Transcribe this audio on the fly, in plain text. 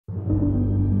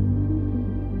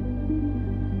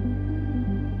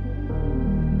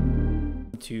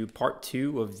to part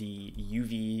 2 of the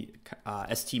UV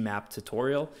ST Map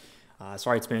tutorial.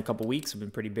 Sorry it's been a couple weeks, I've been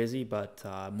pretty busy, but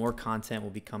more content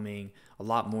will be coming a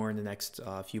lot more in the next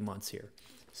few months here.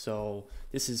 So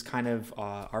this is kind of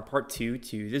our part 2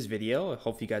 to this video. I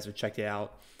hope you guys have checked it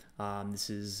out. This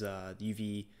is the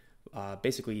UV,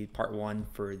 basically part 1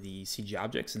 for the CG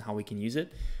objects and how we can use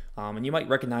it. And you might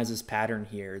recognize this pattern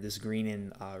here, this green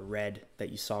and red that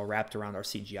you saw wrapped around our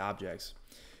CG objects.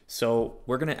 So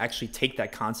we're going to actually take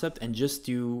that concept and just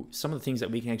do some of the things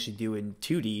that we can actually do in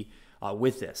 2D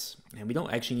with this. And we don't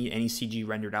actually need any CG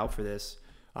rendered out for this.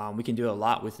 We can do a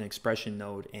lot with an expression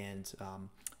node and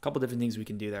a couple different things we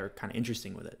can do that are kind of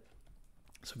interesting with it.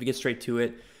 So if we get straight to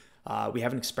it, we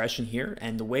have an expression here,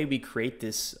 and the way we create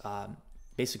this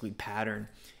basically pattern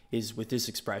is with this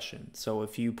expression. So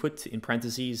if you put in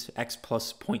parentheses x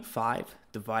plus 0.5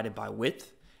 divided by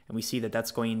width, and we see that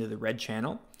that's going into the red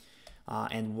channel,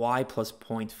 and y plus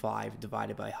 0.5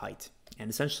 divided by height. And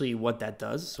essentially what that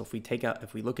does, so if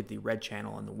we look at the red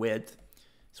channel and the width,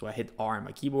 so I hit R on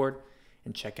my keyboard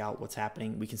and check out what's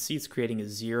happening, we can see it's creating a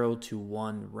 0 to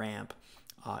 1 ramp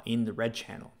in the red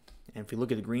channel. And if we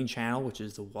look at the green channel, which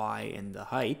is the y and the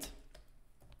height,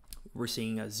 we're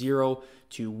seeing a 0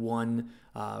 to 1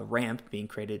 ramp being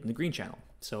created in the green channel.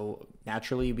 So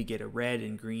naturally we get a red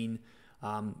and green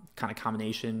kind of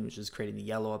combination, which is creating the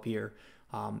yellow up here.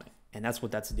 And that's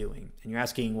what that's doing. And you're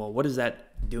asking, well, what is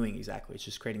that doing exactly? It's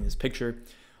just creating this picture.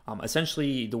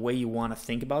 Essentially, the way you want to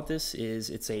think about this is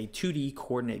it's a 2D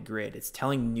coordinate grid. It's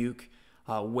telling Nuke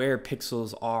where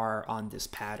pixels are on this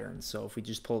pattern. So if we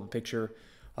just pull the picture,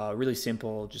 really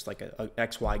simple, just like a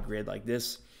XY grid like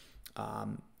this.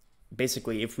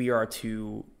 Basically, if we are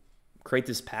to create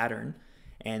this pattern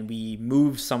and we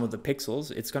move some of the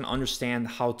pixels, it's going to understand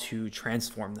how to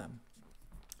transform them.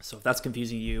 So if that's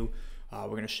confusing you, we're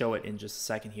going to show it in just a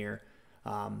second here,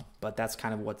 but that's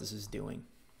kind of what this is doing.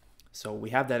 So we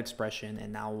have that expression,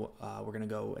 and now we're going to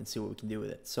go and see what we can do with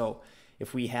it. So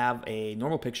if we have a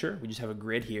normal picture, we just have a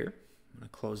grid here. I'm going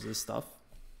to close this stuff.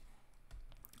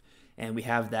 And we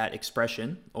have that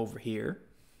expression over here,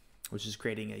 which is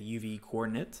creating a UV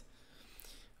coordinate.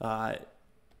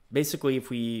 Basically, if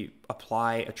we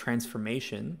apply a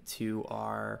transformation to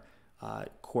our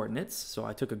coordinates, so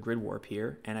I took a grid warp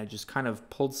here and I just kind of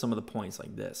pulled some of the points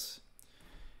like this,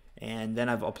 and then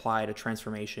I've applied a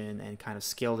transformation and kind of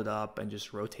scaled it up and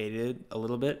just rotated it a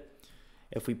little bit.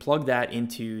 If we plug that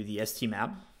into the ST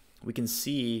map, we can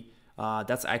see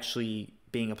that's actually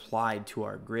being applied to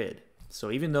our grid. So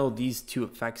even though these two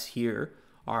effects here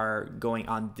are going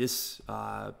on this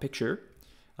picture,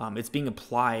 it's being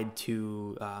applied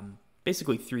to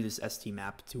basically through this ST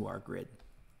map to our grid.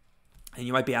 And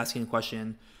you might be asking the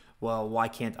question, well, why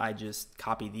can't I just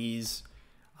copy these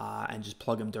and just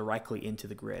plug them directly into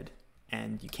the grid?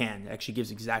 And you can. It actually gives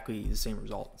exactly the same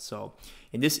result. So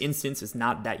in this instance, it's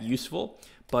not that useful,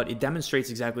 but it demonstrates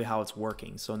exactly how it's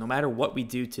working. So no matter what we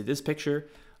do to this picture,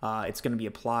 it's going to be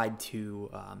applied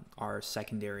to our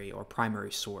secondary or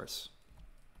primary source.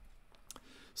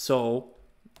 So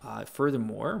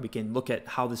furthermore, we can look at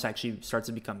how this actually starts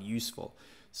to become useful.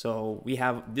 So we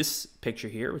have this picture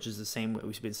here, which is the same that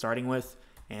we've been starting with,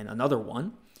 and another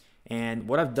one. And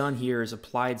what I've done here is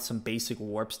applied some basic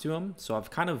warps to them. So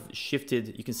I've kind of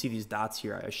shifted, you can see these dots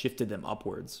here, I shifted them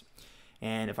upwards.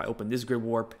 And if I open this grid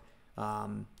warp,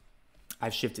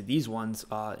 I've shifted these ones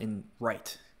in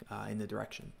the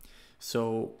direction.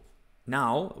 So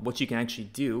now what you can actually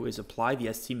do is apply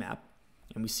the ST map,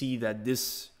 and we see that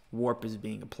this warp is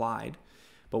being applied.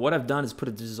 But what I've done is put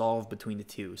a dissolve between the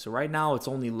two. So right now it's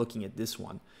only looking at this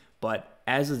one, but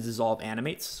as the dissolve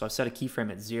animates, so I've set a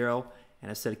keyframe at 0 and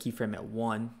I set a keyframe at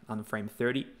 1 on the frame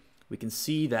 30, we can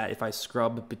see that if I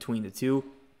scrub between the two,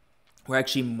 we're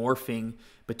actually morphing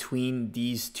between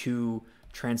these two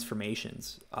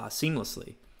transformations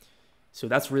seamlessly. So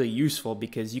that's really useful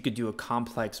because you could do a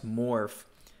complex morph,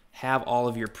 have all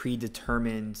of your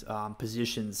predetermined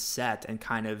positions set, and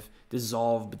kind of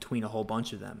dissolve between a whole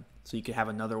bunch of them. So you could have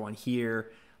another one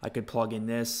here. I could plug in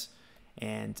this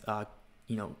and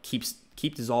you know,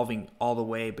 keep dissolving all the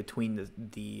way between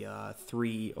the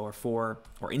 3 or 4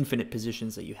 or infinite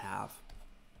positions that you have.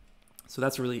 So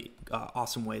that's a really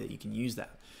awesome way that you can use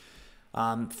that.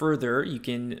 Further, you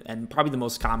can, and probably the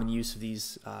most common use of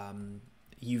these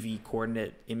UV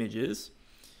coordinate images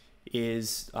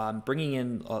is bringing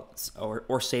in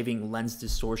or saving lens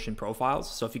distortion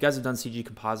profiles. So if you guys have done CG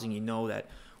compositing, you know that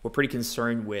we're pretty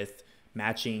concerned with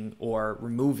matching or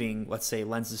removing, let's say,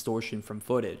 lens distortion from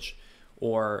footage,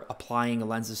 or applying a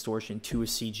lens distortion to a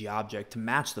CG object to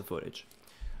match the footage.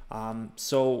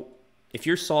 So if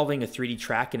you're solving a 3D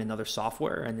track in another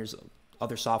software and there's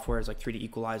other softwares like 3D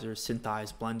Equalizer,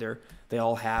 Synthesize, Blender, they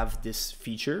all have this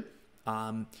feature.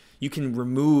 You can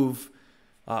remove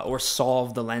or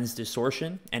solve the lens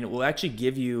distortion, and it will actually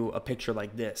give you a picture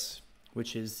like this,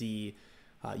 which is the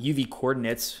UV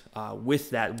coordinates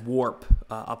with that warp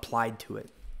applied to it.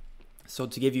 So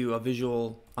to give you a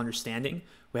visual understanding,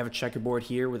 we have a checkerboard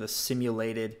here with a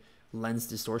simulated lens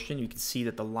distortion. You can see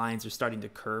that the lines are starting to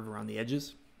curve around the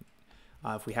edges.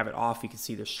 If we have it off, you can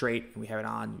see they're straight, and we have it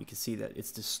on, you can see that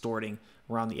it's distorting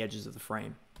around the edges of the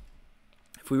frame.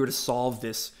 If we were to solve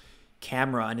this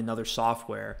camera in another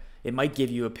software, it might give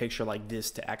you a picture like this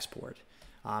to export.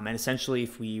 And essentially,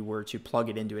 if we were to plug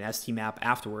it into an ST Map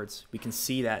afterwards, we can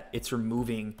see that it's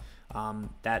removing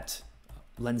that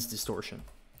lens distortion.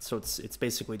 So it's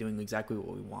basically doing exactly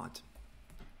what we want.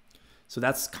 So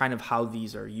that's kind of how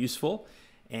these are useful.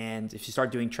 And if you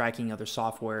start doing tracking other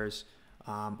softwares,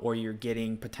 or you're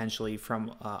getting potentially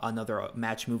from another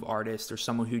match move artist or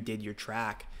someone who did your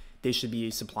track, they should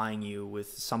be supplying you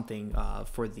with something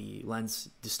for the lens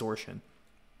distortion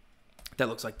that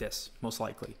looks like this, most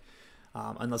likely.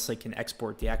 Unless they can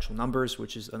export the actual numbers,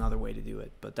 which is another way to do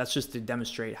it. But that's just to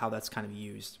demonstrate how that's kind of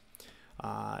used.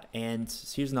 And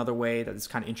so here's another way that is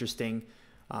kind of interesting.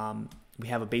 We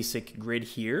have a basic grid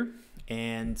here,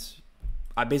 and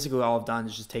basically all I've done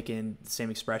is just taken the same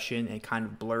expression and kind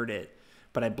of blurred it,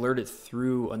 but I blurred it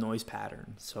through a noise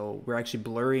pattern. So we're actually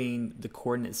blurring the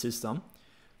coordinate system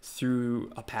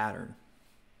through a pattern.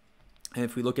 And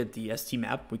if we look at the ST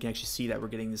map, we can actually see that we're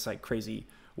getting this like crazy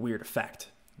weird effect.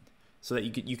 So that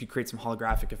you could create some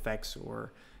holographic effects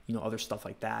or other stuff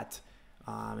like that.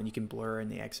 And you can blur in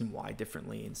the X and Y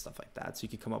differently and stuff like that. So you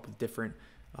could come up with different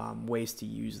ways to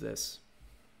use this.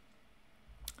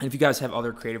 And if you guys have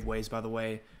other creative ways, by the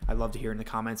way, I'd love to hear in the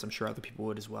comments. I'm sure other people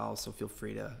would as well, so feel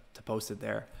free to post it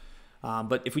there.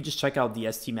 But if we just check out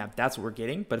the ST map, that's what we're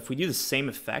getting. But if we do the same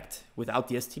effect without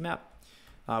the ST map,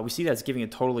 we see that it's giving a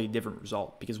totally different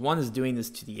result, because one is doing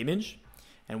this to the image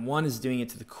and one is doing it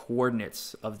to the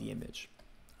coordinates of the image.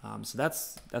 So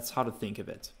that's how to think of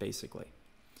it, basically.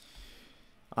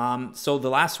 So the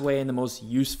last way and the most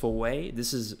useful way,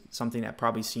 this is something that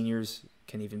probably seniors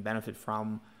can even benefit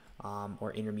from,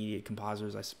 or intermediate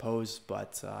compositors, I suppose,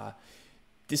 but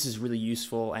this is really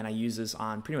useful, and I use this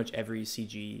on pretty much every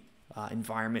CG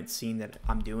environment scene that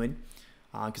I'm doing,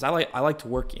 because I like to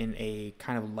work in a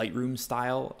kind of Lightroom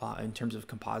style in terms of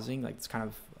compositing. Like it's kind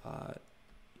of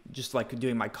just like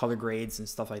doing my color grades and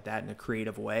stuff like that in a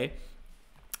creative way.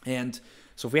 And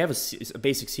so if we have a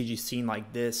basic CG scene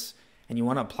like this, and you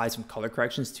want to apply some color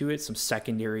corrections to it, some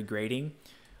secondary grading,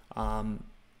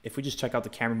 if we just check out the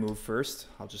camera move first,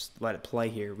 I'll just let it play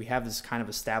here. We have this kind of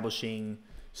establishing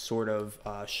sort of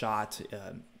shot,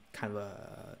 kind of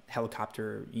a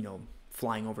helicopter,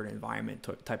 flying over an environment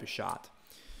type of shot.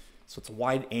 So it's a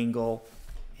wide angle,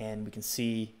 and we can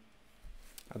see,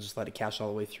 I'll just let it cache all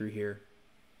the way through here.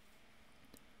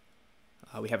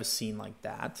 We have a scene like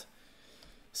that.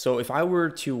 So if I were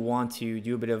to want to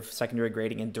do a bit of secondary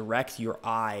grading and direct your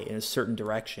eye in a certain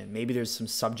direction, maybe there's some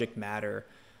subject matter,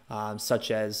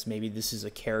 such as maybe this is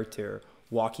a character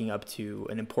walking up to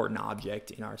an important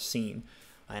object in our scene.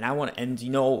 And I want to,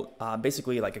 and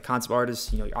basically like a concept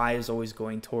artist, your eye is always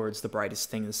going towards the brightest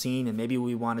thing in the scene. And maybe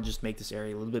we want to just make this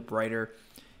area a little bit brighter.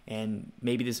 And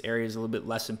maybe this area is a little bit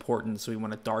less important, so we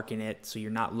want to darken it so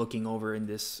you're not looking over in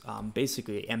this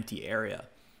basically empty area.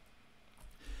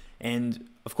 And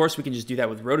of course we can just do that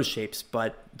with rotoshapes,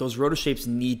 but those rotoshapes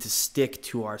need to stick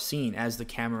to our scene as the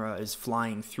camera is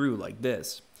flying through like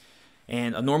this.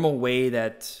 And a normal way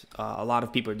that a lot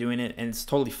of people are doing it, and it's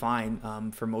totally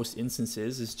fine for most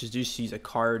instances, is just use a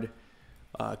card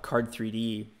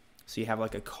 3D. So you have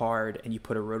like a card and you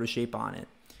put a rotoshape on it,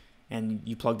 and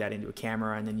you plug that into a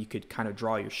camera, and then you could kind of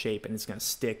draw your shape, and it's going to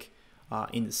stick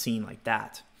in the scene like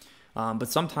that. But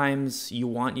sometimes you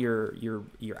want your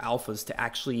alphas to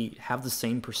actually have the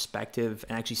same perspective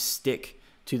and actually stick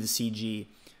to the CG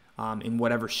in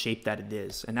whatever shape that it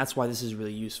is. And that's why this is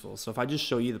really useful. So if I just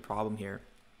show you the problem here,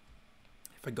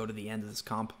 if I go to the end of this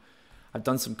comp, I've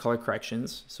done some color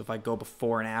corrections. So if I go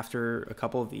before and after a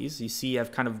couple of these, you see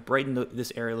I've kind of brightened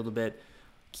this area a little bit,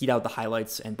 keyed out the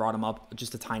highlights and brought them up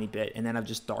just a tiny bit. And then I've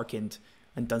just darkened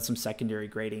and done some secondary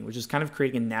grading, which is kind of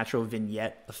creating a natural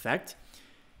vignette effect,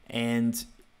 and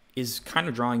is kind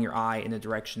of drawing your eye in the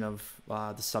direction of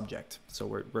the subject. So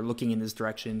we're looking in this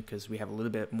direction because we have a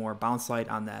little bit more bounce light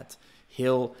on that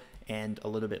hill and a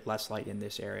little bit less light in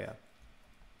this area.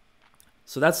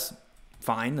 So that's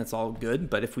fine, that's all good.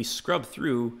 But if we scrub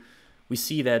through, we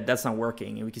see that that's not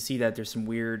working, and we can see that there's some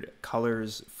weird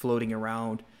colors floating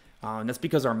around. And that's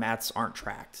because our mats aren't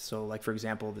tracked. So like for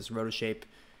example, this rotoshape,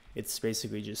 it's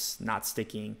basically just not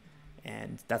sticking,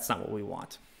 and that's not what we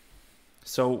want.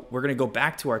 So we're going to go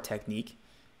back to our technique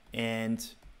and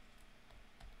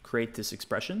create this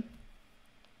expression.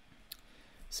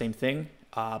 Same thing,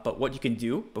 but what you can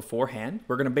do beforehand,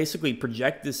 we're going to basically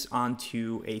project this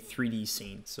onto a 3D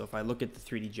scene. So if I look at the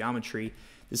 3D geometry,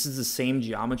 this is the same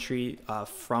geometry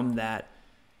from that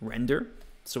render.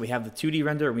 So we have the 2D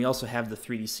render, and we also have the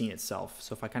 3D scene itself.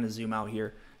 So if I kind of zoom out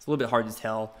here, it's a little bit hard to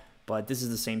tell, but this is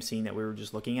the same scene that we were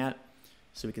just looking at.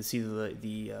 So we can see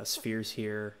the spheres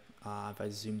here. If I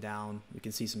zoom down, we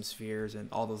can see some spheres and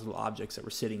all those little objects that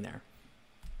were sitting there.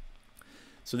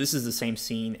 So this is the same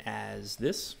scene as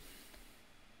this.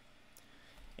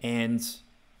 And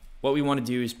what we want to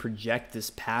do is project this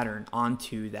pattern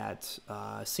onto that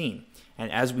scene.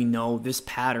 And as we know, this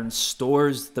pattern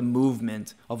stores the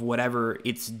movement of whatever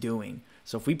it's doing.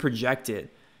 So if we project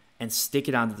it and stick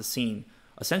it onto the scene,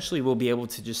 essentially we'll be able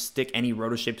to just stick any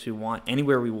rotoshapes we want,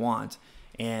 anywhere we want,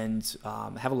 and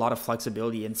have a lot of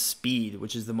flexibility and speed,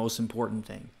 which is the most important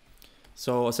thing.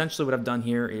 So essentially what I've done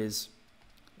here is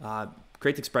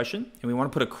create the expression, and we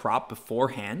want to put a crop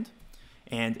beforehand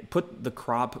and put the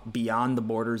crop beyond the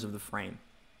borders of the frame.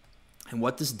 And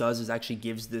what this does is actually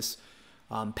gives this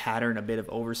pattern a bit of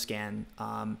overscan,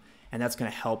 and that's going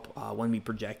to help when we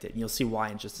project it. And you'll see why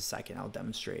in just a second. I'll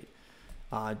demonstrate.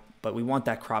 But we want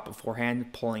that crop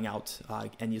beforehand, pulling out,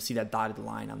 and you'll see that dotted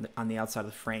line on the outside of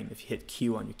the frame if you hit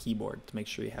Q on your keyboard to make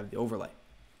sure you have the overlay.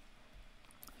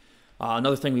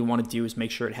 Another thing we want to do is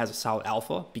make sure it has a solid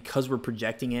alpha. Because we're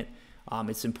projecting it,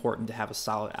 it's important to have a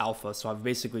solid alpha. So I've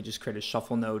basically just created a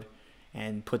shuffle node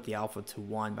and put the alpha to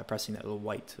 1 by pressing that little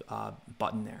white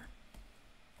button there.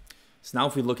 So now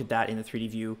if we look at that in the 3D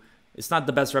view, it's not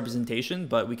the best representation,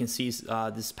 but we can see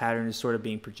this pattern is sort of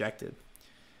being projected.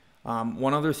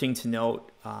 One other thing to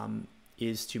note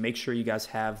is to make sure you guys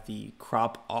have the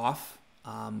crop off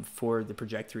for the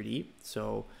Project 3D.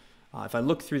 So if I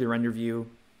look through the render view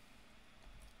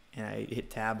and I hit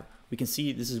tab, we can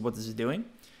see this is what this is doing.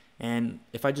 And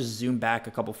if I just zoom back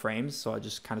a couple frames, so I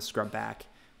just kind of scrub back,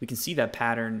 we can see that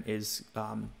pattern is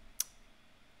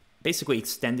basically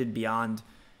extended beyond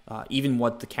even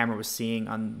what the camera was seeing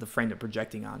on the frame they're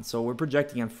projecting on. So we're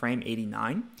projecting on frame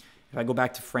 89. If I go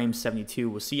back to frame 72,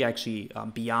 we'll see actually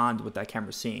beyond what that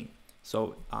camera's seeing.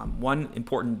 So one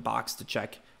important box to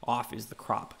check off is the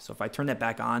crop. So if I turn that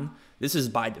back on, this is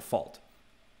by default.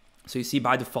 So you see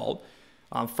by default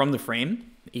from the frame,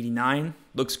 89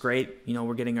 looks great. You know,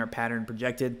 we're getting our pattern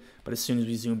projected, but as soon as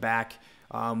we zoom back,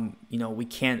 you know, we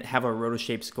can't have our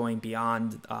rotoshapes going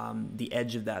beyond the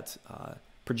edge of that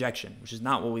projection, which is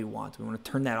not what we want. We want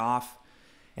to turn that off,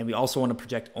 and we also want to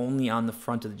project only on the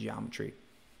front of the geometry.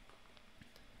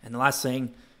 And the last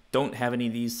thing, don't have any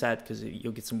of these set because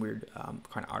you'll get some weird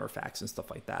kind of artifacts and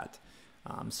stuff like that.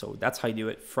 So that's how you do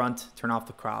it. Front, turn off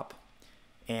the crop,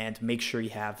 and make sure you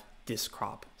have this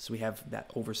crop. So we have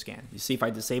that overscan. You see if I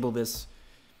disable this,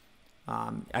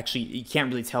 actually you can't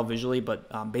really tell visually,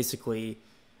 but basically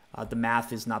the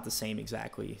math is not the same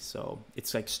exactly. So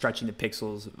it's like stretching the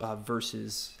pixels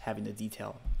versus having the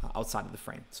detail outside of the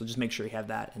frame. So just make sure you have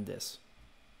that and this.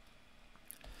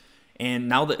 And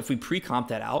now that if we pre-comp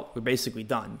that out, we're basically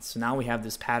done. So now we have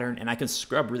this pattern, and I can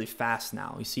scrub really fast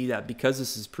now. You see that because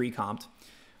this is pre-comped,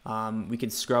 we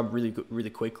can scrub really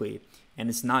quickly, and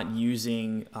it's not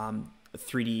using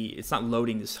 3D. It's not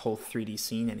loading this whole 3D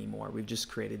scene anymore. We've just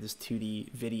created this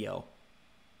 2D video.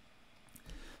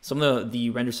 Some of the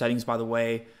render settings, by the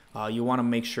way, you want to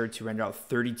make sure to render out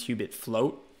 32-bit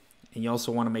float. And you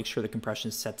also want to make sure the compression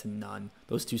is set to none.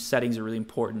 Those two settings are really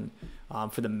important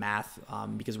for the math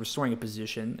because we're storing a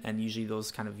position, and usually those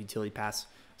kind of utility paths,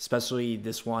 especially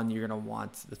this one, you're going to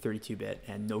want the 32-bit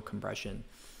and no compression.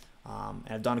 And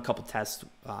I've done a couple tests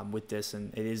with this,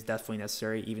 and it is definitely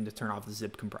necessary even to turn off the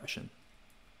zip compression.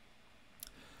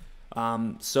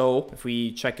 So if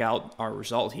we check out our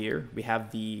result here, we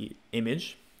have the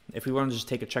image. If we want to just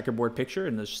take a checkerboard picture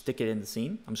and just stick it in the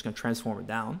scene, I'm just going to transform it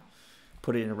down,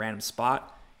 put it in a random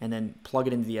spot, and then plug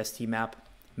it into the ST map,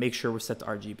 make sure we're set to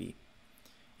RGB.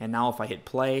 And now if I hit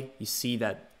play, you see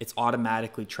that it's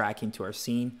automatically tracking to our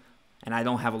scene, and I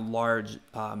don't have a large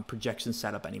projection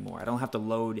setup anymore. I don't have to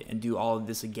load and do all of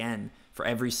this again for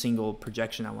every single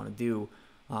projection I want to do.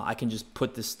 I can just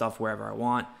put this stuff wherever I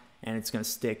want, and it's going to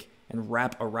stick and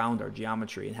wrap around our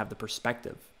geometry and have the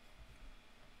perspective.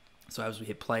 So as we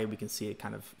hit play, we can see it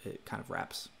kind of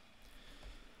wraps.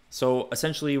 So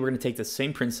essentially, we're going to take the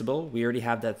same principle. We already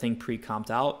have that thing pre-comped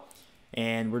out,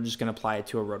 and we're just going to apply it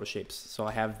to our rotoshapes. So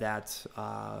I have that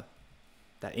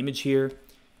image here,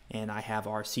 and I have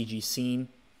our CG scene.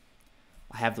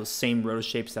 I have those same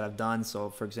rotoshapes that I've done. So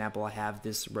for example, I have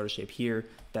this rotoshape here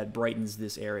that brightens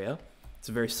this area. It's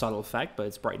a very subtle effect, but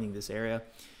it's brightening this area.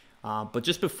 But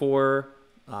just before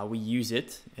we use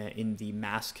it in the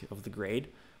mask of the grade,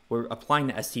 we're applying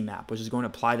the ST Map, which is going to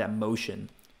apply that motion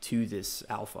to this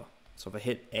alpha. So if I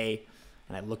hit A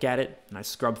and I look at it and I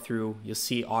scrub through, you'll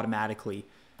see automatically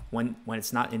when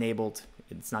it's not enabled,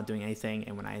 it's not doing anything.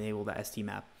 And when I enable the ST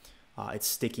Map, it's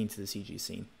sticking to the CG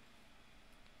scene.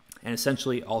 And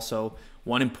essentially also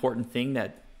one important thing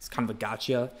that is kind of a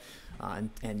gotcha,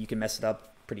 and you can mess it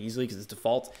up pretty easily because it's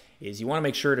default, is you want to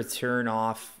make sure to turn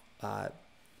off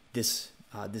this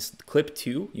clip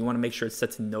 2. You want to make sure it's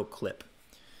set to no clip.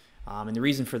 And the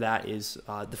reason for that is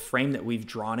the frame that we've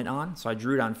drawn it on. So I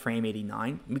drew it on frame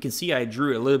 89. We can see I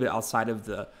drew it a little bit outside of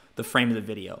the frame of the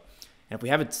video. And if we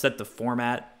have it set to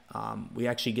format, we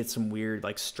actually get some weird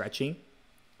like stretching.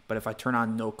 But if I turn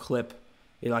on no clip,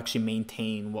 it'll actually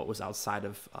maintain what was outside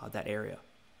of that area.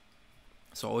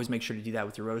 So always make sure to do that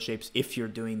with your rotoshapes if you're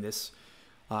doing this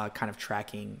kind of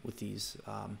tracking with these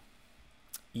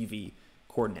UV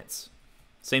coordinates.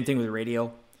 Same thing with the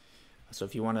radial. So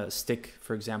if you want to stick,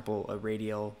 for example, a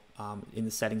radial in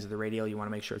the settings of the radial, you want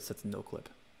to make sure it's set to no clip.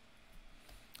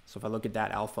 So if I look at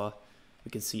that alpha,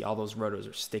 we can see all those rotos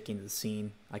are sticking to the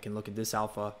scene. I can look at this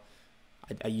alpha.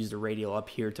 I use the radial up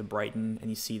here to brighten, and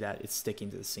you see that it's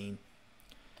sticking to the scene.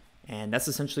 And that's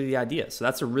essentially the idea. So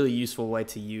that's a really useful way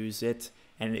to use it.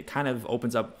 And it kind of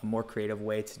opens up a more creative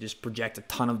way to just project a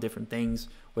ton of different things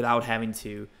without having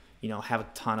to, have a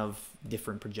ton of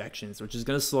different projections, which is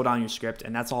going to slow down your script.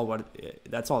 And that's all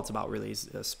it's about really, is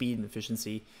speed and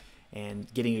efficiency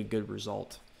and getting a good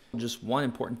result. Just one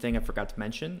important thing I forgot to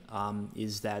mention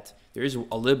is that there is a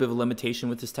little bit of a limitation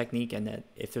with this technique, and that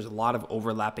if there's a lot of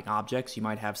overlapping objects, you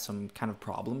might have some kind of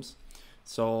problems.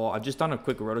 So I've just done a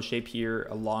quick rotoshape here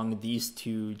along these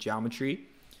two geometry,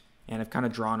 and I've kind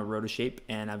of drawn a rotoshape,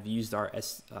 and I've used our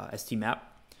ST Map.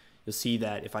 You'll see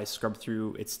that if I scrub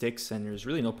through, it sticks, and there's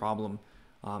really no problem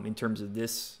in terms of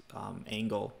this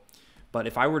angle. But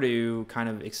if I were to kind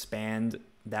of expand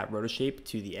that rotoshape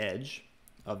to the edge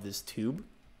of this tube,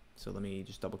 so let me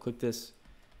just double click this,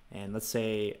 and let's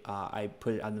say I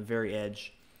put it on the very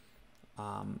edge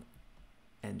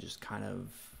and just kind of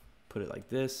put it like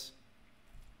this.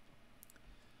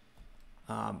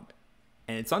 And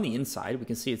it's on the inside. We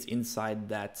can see it's inside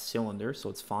that cylinder, so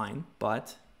it's fine.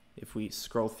 But if we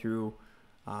scroll through,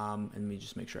 and let me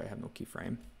just make sure I have no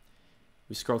keyframe.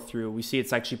 We scroll through, we see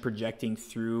it's actually projecting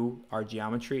through our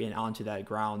geometry and onto that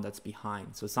ground that's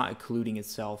behind. So it's not occluding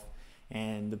itself,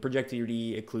 and the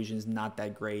projectivity occlusion is not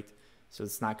that great, so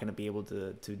it's not going to be able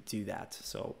to do that.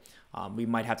 So we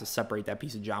might have to separate that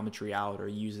piece of geometry out or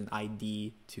use an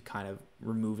ID to kind of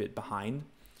remove it behind.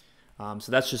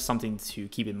 So that's just something to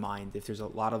keep in mind. If there's a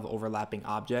lot of overlapping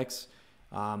objects,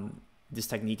 this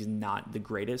technique is not the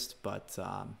greatest, but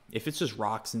if it's just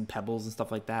rocks and pebbles and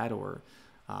stuff like that, or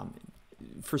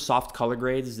for soft color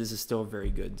grades, this is still a very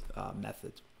good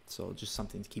method. So just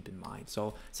something to keep in mind.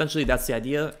 So essentially that's the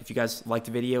idea. If you guys liked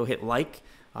the video, hit like.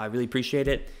 I really appreciate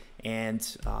it. And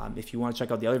if you want to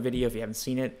check out the other video, if you haven't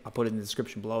seen it, I'll put it in the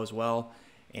description below as well.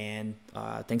 And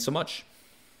thanks so much.